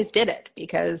always did it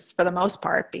because, for the most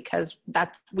part, because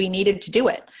that we needed to do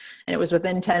it. And it was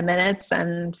within 10 minutes.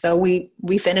 And so we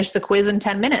finished the quiz in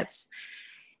 10 minutes.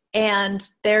 And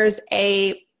there's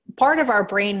a part of our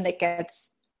brain that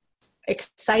gets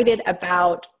excited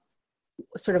about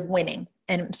sort of winning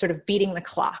and sort of beating the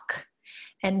clock.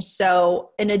 And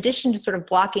so in addition to sort of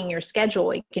blocking your schedule,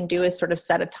 what you can do is sort of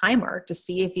set a timer to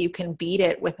see if you can beat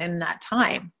it within that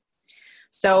time.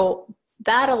 So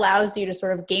that allows you to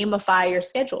sort of gamify your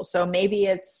schedule. So maybe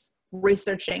it's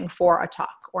researching for a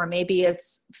talk, or maybe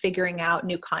it's figuring out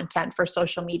new content for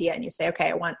social media. And you say, okay,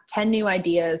 I want 10 new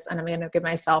ideas and I'm going to give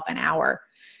myself an hour,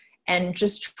 and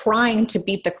just trying to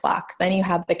beat the clock. Then you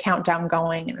have the countdown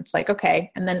going and it's like,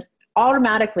 okay. And then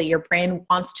automatically your brain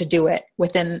wants to do it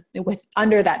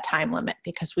under that time limit,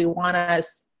 because we want to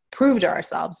prove to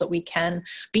ourselves that we can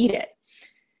beat it.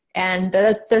 And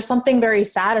there's something very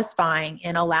satisfying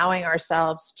in allowing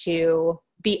ourselves to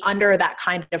be under that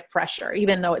kind of pressure,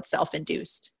 even though it's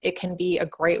self-induced. It can be a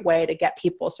great way to get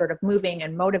people sort of moving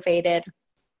and motivated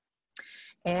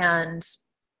and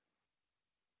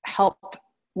help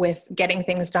with getting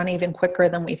things done even quicker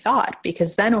than we thought.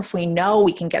 Because then if we know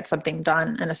we can get something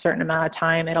done in a certain amount of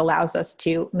time, it allows us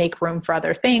to make room for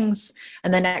other things.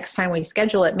 And the next time we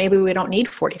schedule it, maybe we don't need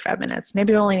 45 minutes.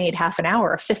 Maybe we only need half an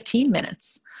hour or 15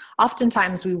 minutes.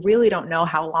 Oftentimes we really don't know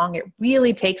how long it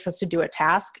really takes us to do a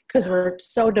task, because we're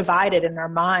so divided in our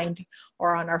mind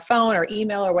or on our phone or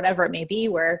email or whatever it may be,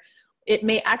 where it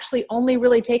may actually only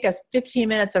really take us 15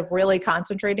 minutes of really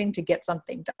concentrating to get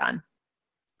something done.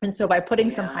 And so by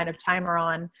putting some kind of timer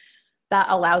on, that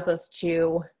allows us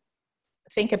to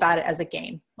think about it as a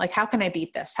game. Like, how can I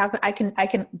beat this? How I can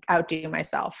outdo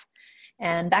myself.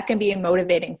 And that can be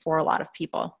motivating for a lot of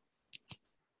people.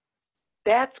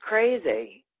 That's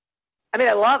crazy. I mean,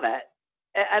 I love it.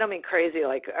 I don't mean crazy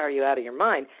like, are you out of your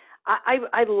mind?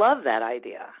 I love that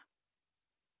idea.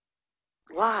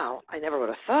 Wow. I never would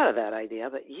have thought of that idea,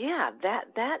 but yeah, that's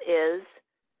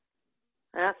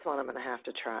one I'm going to have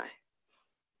to try.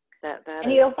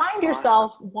 And you'll find awesome.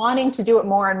 yourself wanting to do it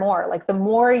more and more. Like, the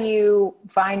more you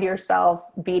find yourself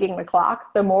beating the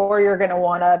clock, the more you're going to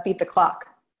want to beat the clock.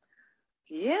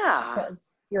 Yeah. Because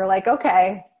you're like,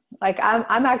 okay, like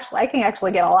I can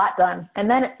actually get a lot done. And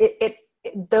then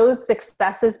those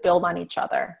successes build on each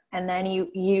other. And then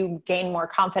you gain more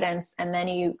confidence. And then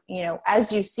you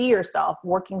as you see yourself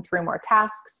working through more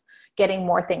tasks, getting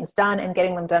more things done and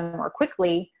getting them done more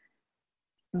quickly,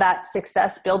 that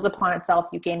success builds upon itself.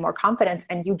 You gain more confidence,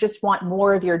 and you just want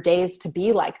more of your days to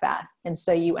be like that. And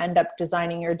so you end up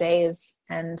designing your days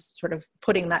and sort of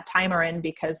putting that timer in,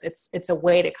 because it's a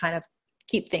way to kind of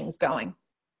keep things going.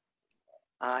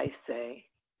 I see.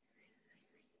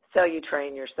 So you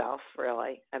train yourself,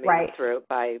 really. I mean, right. Through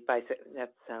by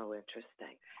that's so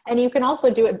interesting. And you can also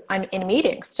do it in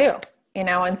meetings too.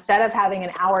 Instead of having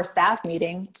an hour staff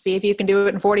meeting, see if you can do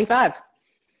it in 45.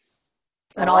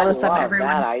 And all of a sudden,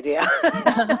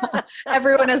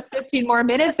 everyone has 15 more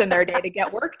minutes in their day to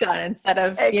get work done, instead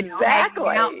of hanging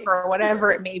out for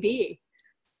whatever it may be.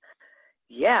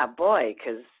 Yeah, boy,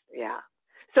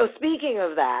 So speaking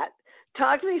of that,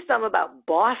 talk to me some about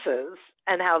bosses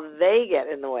and how they get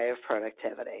in the way of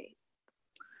productivity.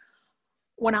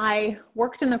 When I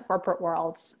worked in the corporate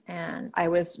world and I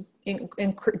was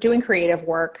doing creative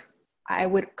work, I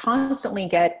would constantly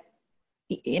get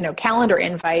calendar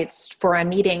invites for a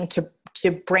meeting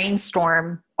to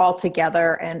brainstorm all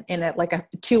together, and in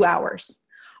 2 hours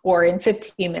or in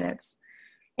 15 minutes.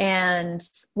 And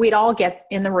we'd all get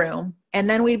in the room, and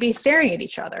then we'd be staring at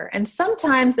each other. And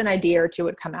sometimes an idea or two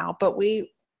would come out, but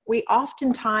we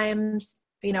oftentimes,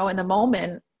 in the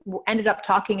moment, ended up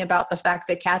talking about the fact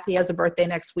that Kathy has a birthday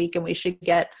next week and we should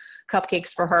get cupcakes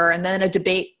for her. And then a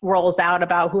debate rolls out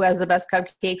about who has the best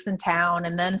cupcakes in town.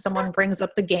 And then someone brings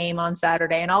up the game on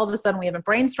Saturday, and all of a sudden we haven't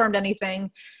brainstormed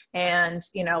anything. And,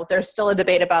 there's still a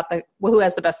debate about who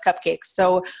has the best cupcakes.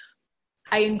 So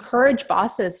I encourage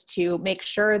bosses to make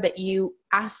sure that you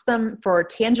ask them for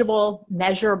tangible,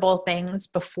 measurable things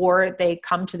before they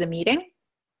come to the meeting.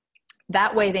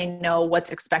 That way they know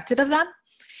what's expected of them,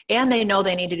 and they know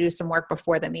they need to do some work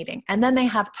before the meeting. And then they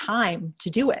have time to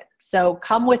do it. So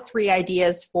come with 3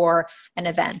 ideas for an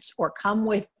event, or come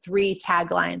with 3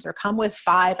 taglines, or come with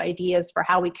 5 ideas for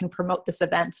how we can promote this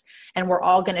event. And we're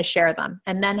all going to share them.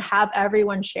 And then have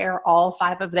everyone share all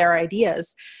 5 of their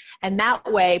ideas. And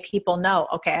that way people know,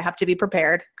 okay, I have to be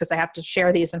prepared because I have to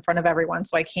share these in front of everyone,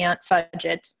 so I can't fudge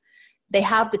it. they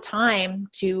have the time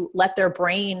to let their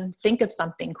brain think of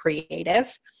something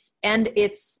creative, and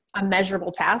it's a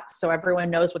measurable task. So everyone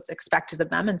knows what's expected of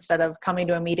them, instead of coming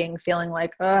to a meeting feeling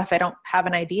like, oh, if I don't have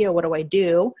an idea, what do I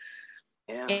do?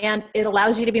 Yeah. And it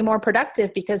allows you to be more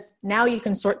productive, because now you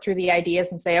can sort through the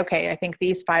ideas and say, okay, I think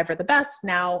these 5 are the best.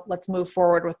 Now let's move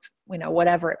forward with,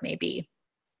 whatever it may be.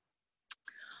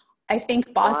 I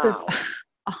think bosses,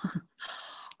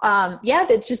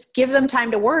 that just give them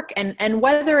time to work. And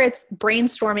whether it's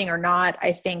brainstorming or not,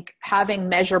 I think having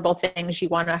measurable things you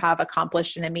want to have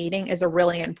accomplished in a meeting is a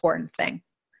really important thing,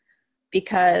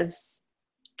 because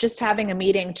just having a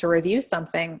meeting to review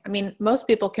something, I mean, most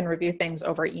people can review things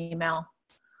over email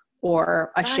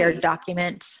or a shared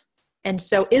document. And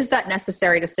so is that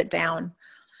necessary to sit down?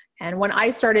 And when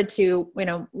I started to,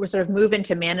 sort of move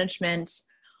into management,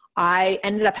 I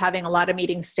ended up having a lot of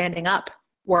meetings standing up,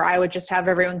 where I would just have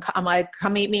everyone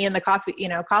come meet me in the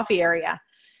coffee area.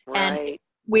 Right. And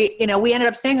we ended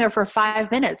up staying there for 5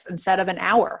 minutes instead of an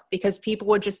hour, because people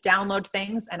would just download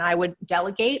things and I would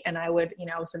delegate, and I would,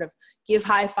 sort of give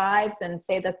high fives and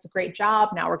say, that's a great job.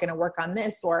 Now we're going to work on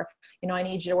this, or, I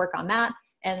need you to work on that.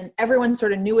 And everyone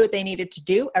sort of knew what they needed to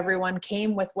do. Everyone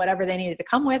came with whatever they needed to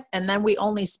come with. And then we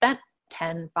only spent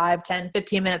 10,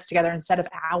 15 minutes together instead of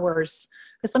hours,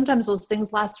 because sometimes those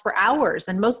things last for hours,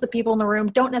 and most of the people in the room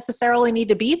don't necessarily need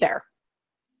to be there.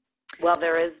 Well,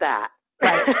 there is that.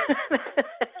 Right.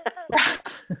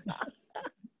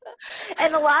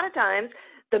 And a lot of times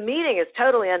the meeting is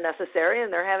totally unnecessary,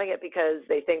 and they're having it because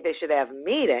they think they should have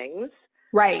meetings.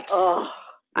 Right. Oh,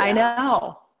 yeah. I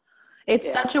know.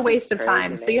 It's such a waste of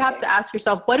time. So you have to ask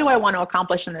yourself, what do I want to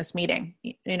accomplish in this meeting?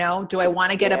 Do I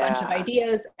want to get a bunch of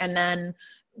ideas and then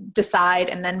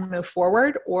decide and then move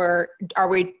forward? Or are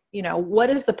we, what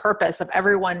is the purpose of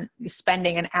everyone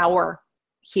spending an hour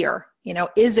here?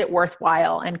 Is it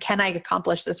worthwhile? And can I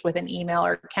accomplish this with an email,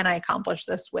 or can I accomplish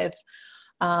this with,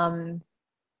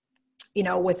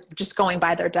 with just going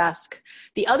by their desk?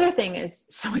 The other thing is,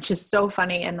 which is so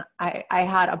funny, and I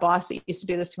had a boss that used to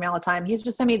do this to me all the time. He used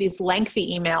to send me these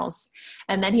lengthy emails,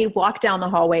 and then he'd walk down the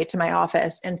hallway to my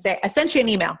office and say, I sent you an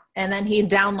email. And then he'd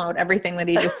download everything that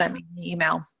he just sent me in the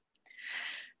email.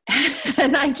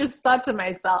 And I just thought to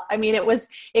myself, I mean,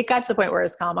 it got to the point where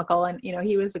it's comical, and,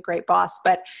 he was a great boss,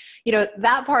 but,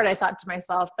 that part I thought to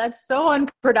myself, that's so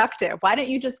unproductive. Why don't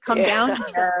you just come down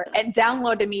here and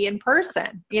download to me in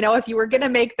person, if you were going to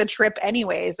make the trip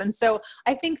anyways? And so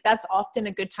I think that's often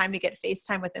a good time to get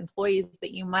FaceTime with employees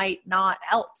that you might not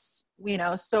else.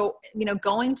 So,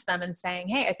 going to them and saying,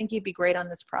 hey, I think you'd be great on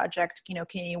this project. Can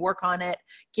you work on it?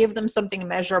 Give them something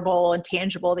measurable and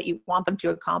tangible that you want them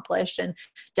to accomplish, and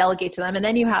delegate to them. And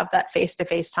then you have that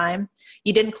face-to-face time.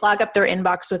 You didn't clog up their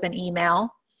inbox with an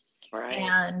email. Right.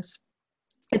 And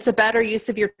it's a better use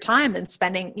of your time than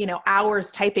spending, hours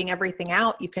typing everything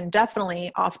out. You can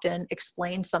definitely often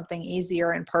explain something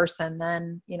easier in person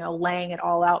than, laying it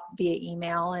all out via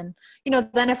email. And,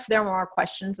 then if there are more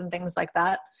questions and things like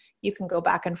that, you can go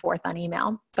back and forth on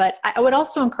email. But I would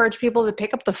also encourage people to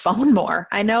pick up the phone more.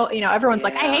 I know, everyone's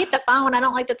like, I hate the phone. I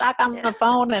don't like to talk on the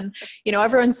phone. And,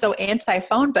 everyone's so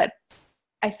anti-phone, but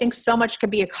I think so much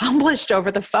can be accomplished over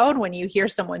the phone when you hear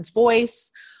someone's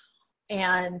voice,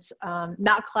 and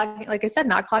not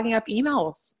clogging up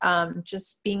emails,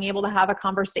 just being able to have a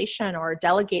conversation or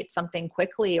delegate something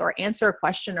quickly, or answer a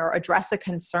question or address a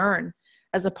concern,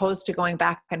 as opposed to going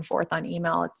back and forth on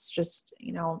email. It's just,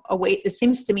 it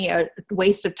seems to me a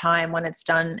waste of time when it's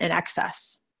done in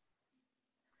excess.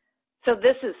 So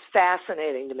this is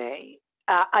fascinating to me.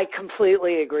 I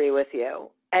completely agree with you.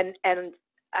 And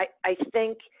I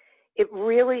think it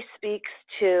really speaks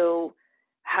to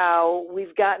how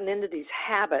we've gotten into these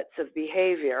habits of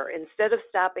behavior. Instead of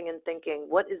stopping and thinking,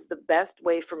 what is the best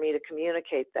way for me to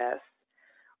communicate this?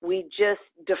 We just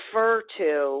defer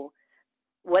to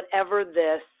whatever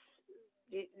this,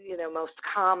 most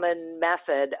common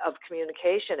method of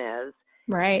communication is.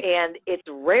 Right. And it's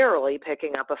rarely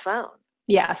picking up a phone.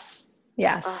 Yes.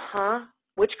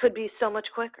 Which could be so much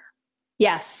quicker.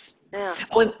 Yes. Yeah.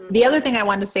 Well, the other thing I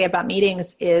wanted to say about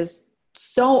meetings is,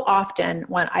 so often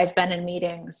when I've been in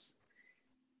meetings,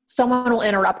 someone will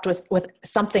interrupt with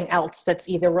something else that's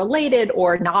either related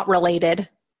or not related.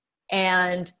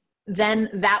 And then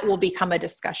that will become a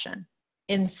discussion.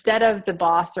 Instead of the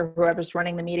boss or whoever's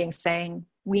running the meeting saying,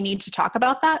 we need to talk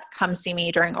about that, come see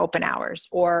me during open hours,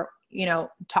 or,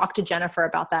 talk to Jennifer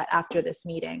about that after this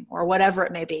meeting, or whatever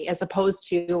it may be, as opposed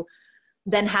to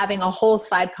then having a whole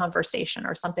side conversation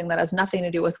or something that has nothing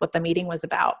to do with what the meeting was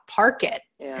about. Park it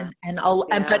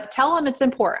but tell them it's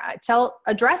important.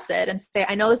 Address it and say,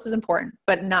 I know this is important,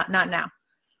 but not now.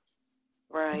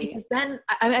 Right. Because then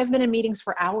I've been in meetings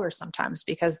for hours sometimes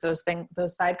because those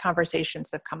side conversations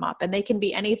have come up, and they can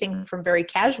be anything from very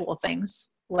casual things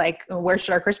like where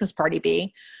should our Christmas party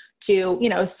be to,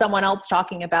 someone else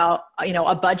talking about,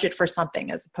 a budget for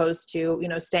something as opposed to,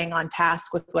 staying on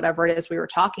task with whatever it is we were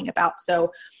talking about.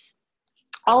 So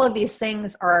all of these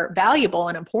things are valuable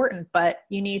and important, but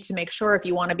you need to make sure if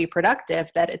you want to be productive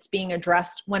that it's being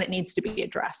addressed when it needs to be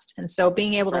addressed. And so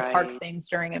being able to park things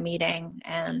during a meeting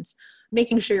and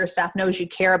making sure your staff knows you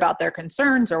care about their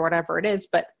concerns or whatever it is,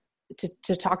 but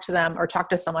to talk to them or talk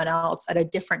to someone else at a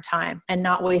different time and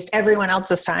not waste everyone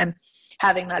else's time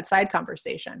having that side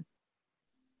conversation.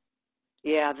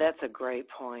 Yeah, that's a great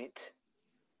point.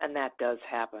 And that does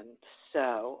happen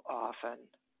so often.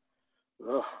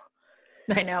 Ugh.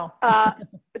 I know.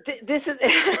 This is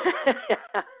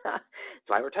that's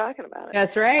why we're talking about it.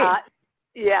 That's right.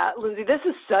 Yeah, Lindsay, this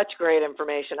is such great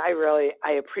information. I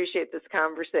appreciate this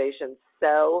conversation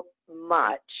so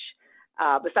much.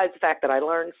 Besides the fact that I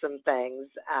learned some things,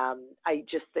 I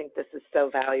just think this is so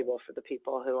valuable for the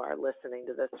people who are listening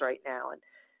to this right now, and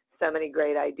so many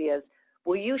great ideas.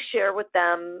 Will you share with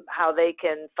them how they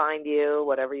can find you,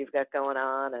 whatever you've got going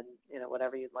on, and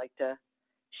whatever you'd like to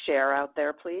share out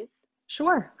there, please?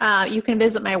 Sure. You can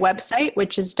visit my website,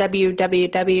 which is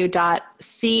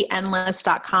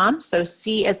www.cendless.com. So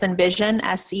C as in vision,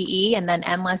 SEE, and then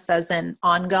endless as in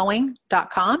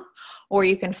ongoing.com. Or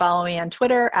you can follow me on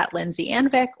Twitter at Lindsay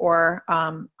Anvik, or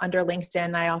under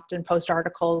LinkedIn. I often post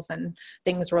articles and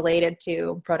things related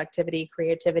to productivity,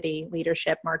 creativity,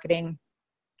 leadership, marketing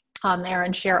on there,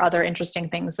 and share other interesting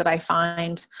things that I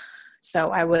find.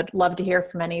 So I would love to hear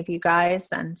from any of you guys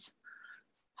and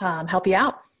help you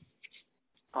out.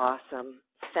 Awesome.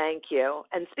 Thank you.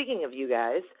 And speaking of you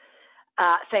guys,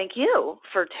 thank you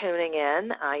for tuning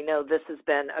in. I know this has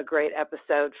been a great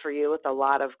episode for you with a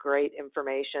lot of great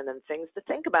information and things to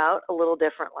think about a little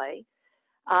differently.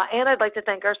 And I'd like to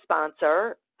thank our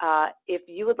sponsor. If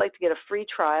you would like to get a free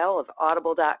trial of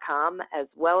audible.com as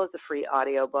well as a free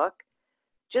audiobook,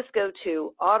 just go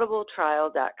to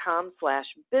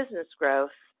audibletrial.com/businessgrowth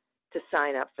to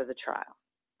sign up for the trial.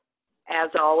 As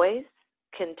always,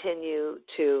 continue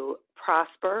to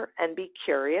prosper and be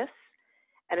curious.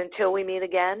 And until we meet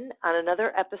again on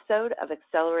another episode of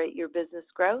Accelerate Your Business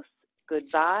Growth,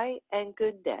 goodbye and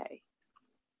good day.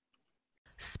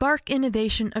 Spark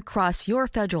innovation across your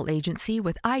federal agency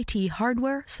with IT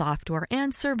hardware, software,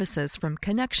 and services from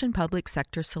Connection Public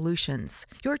Sector Solutions.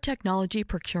 Your technology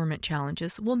procurement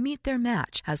challenges will meet their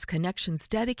match as Connection's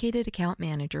dedicated account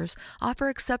managers offer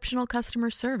exceptional customer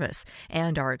service,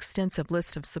 and our extensive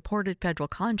list of supported federal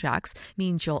contracts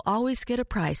means you'll always get a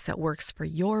price that works for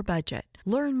your budget.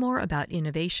 Learn more about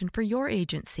innovation for your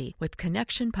agency with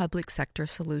Connection Public Sector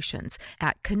Solutions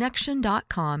at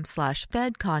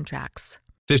connection.com/fedcontracts.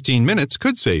 15 minutes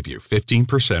could save you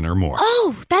 15% or more.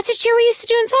 Oh, that's a cheer we used to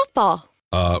do in softball.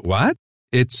 What?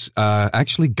 It's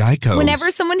actually Geico's.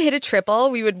 Whenever someone hit a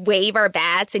triple, we would wave our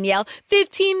bats and yell,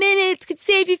 15 minutes could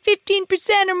save you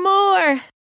 15% or more.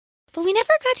 But we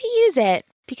never got to use it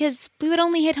because we would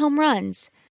only hit home runs.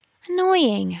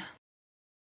 Annoying.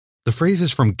 The phrase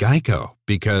is from Geico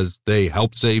because they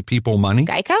help save people money.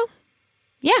 Geico?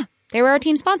 Yeah, they were our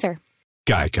team sponsor.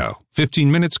 Geico.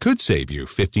 15 minutes could save you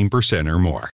 15% or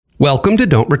more. Welcome to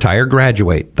Don't Retire,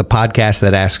 Graduate, the podcast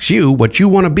that asks you what you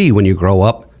want to be when you grow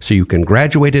up so you can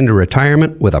graduate into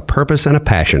retirement with a purpose and a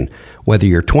passion, whether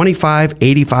you're 25,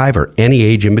 85, or any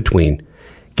age in between.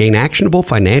 Gain actionable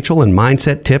financial and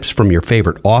mindset tips from your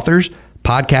favorite authors,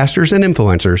 podcasters, and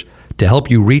influencers to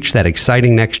help you reach that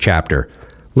exciting next chapter.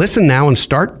 Listen now and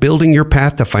start building your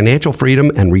path to financial freedom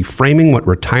and reframing what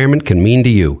retirement can mean to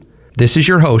you. This is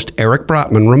your host, Eric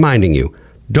Brotman, reminding you,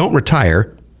 don't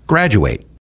retire, graduate.